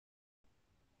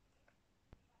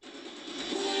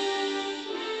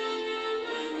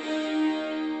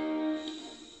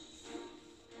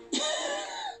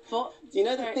You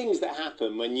know the things that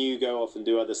happen when you go off and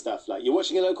do other stuff, like you're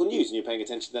watching a local news and you're paying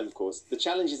attention to them, of course. The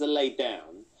challenges are laid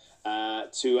down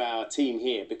to our team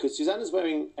here because Susanna's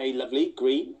wearing a lovely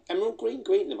emerald green.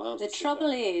 The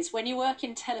trouble is, when you work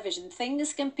in television,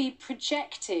 things can be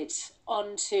projected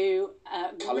onto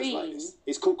colours green. like this.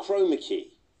 It's called chroma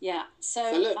key. Yeah. So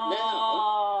look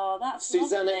now. That's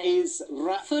Susanna lovely. is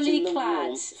wrapped fully in the clad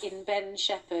warmth in Ben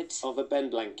Shephard. of a Ben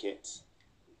blanket.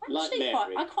 Like Actually,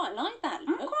 Mary. I quite like that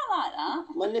look. I quite like that.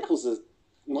 My nipples are...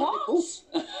 What? Nipples?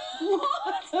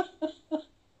 What?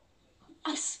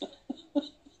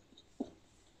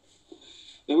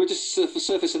 No, we're just for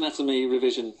surface anatomy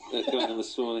revision going on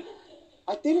this morning.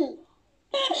 I didn't...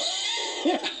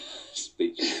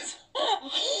 Speechless.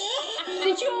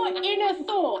 Did your inner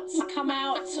thoughts come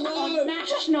out on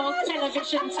national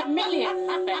television to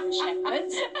millions, Ben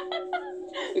Shephard?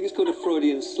 I think it's called a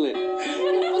Freudian slip.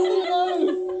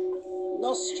 No.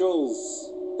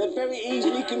 Nostrils. They're very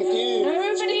easily confused.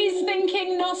 Nobody's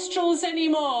thinking nostrils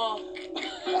anymore.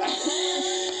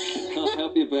 Can't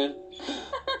help you, Ben.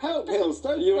 Help, Hills.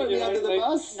 Don't throw me under the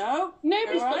bus. No,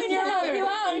 nobody's putting you out. You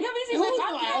out. You Nobody's I'm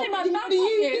not turning my helping. back What are you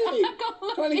on doing?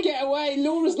 you. Trying to get away.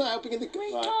 Laura's not helping in the...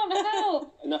 Right. Can't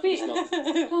help. Enough of this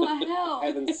nonsense. Can't help.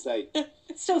 Heaven's sake.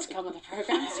 Still to come on the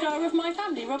programme, star of My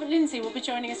Family, Robert Lindsay, will be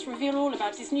joining us to reveal all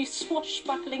about his new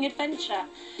swashbuckling adventure.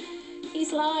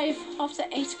 He's live after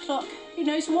 8 o'clock. Who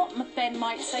knows what Ben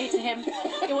might say to him?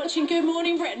 You're watching Good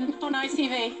Morning Britain on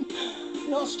ITV.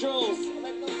 Nostrils.